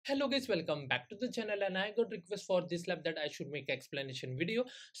Hello guys, welcome back to the channel, and I got request for this lab that I should make explanation video.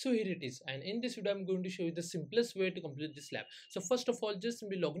 So here it is, and in this video I'm going to show you the simplest way to complete this lab. So first of all, just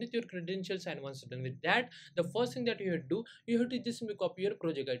simply log in with your credentials, and once you're done with that, the first thing that you have to do, you have to just simply copy your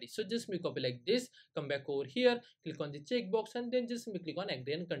project ID. So just simply copy like this, come back over here, click on the checkbox, and then just simply click on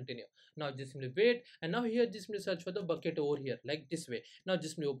agree and continue. Now just simply wait, and now here just simply search for the bucket over here like this way. Now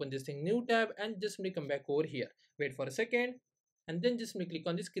just simply open this thing, new tab, and just simply come back over here. Wait for a second, and then just click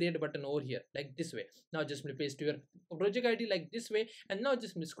on this create button over here like this way. Now just paste your project ID like this way, and now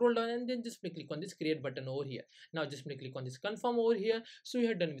just scroll down and then just click on this create button over here. Now just click on this confirm over here. So you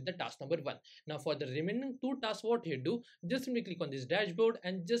are done with the task number 1. Now for the remaining 2 tasks, what you do, just click on this dashboard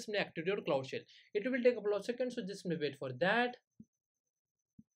and just activate your cloud shell. It will take a couple of seconds, so just wait for that.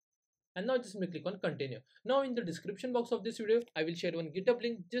 And now just click on continue. Now in the description box of this video I will share one GitHub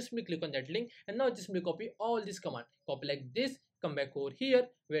link. Just click on that link, and now just copy all this command, copy like this, come back over here,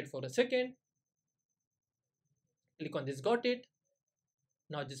 wait for a second, click on this, got it.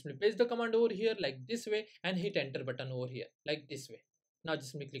 Now just paste the command over here like this way and hit enter button over here like this way. Now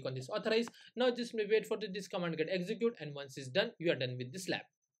just click on this authorize. Now just wait for this command get execute, and once it's done, you are done with this lab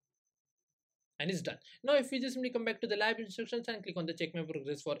and it's done. Now if you just simply come back to the lab instructions and click on the check my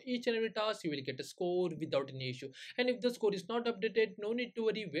progress for each and every task, you will get a score without any issue. And if the score is not updated, no need to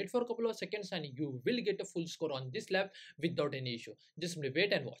worry, wait for a couple of seconds and you will get a full score on this lab without any issue. Just simply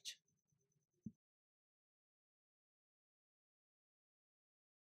wait and watch.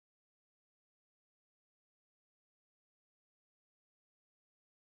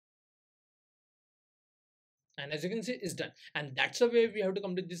 And as you can see, it's done. And that's the way we have to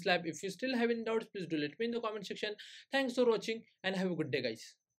complete this lab. If you still have any doubts, please do let me in the comment section. Thanks for watching and have a good day,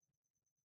 guys.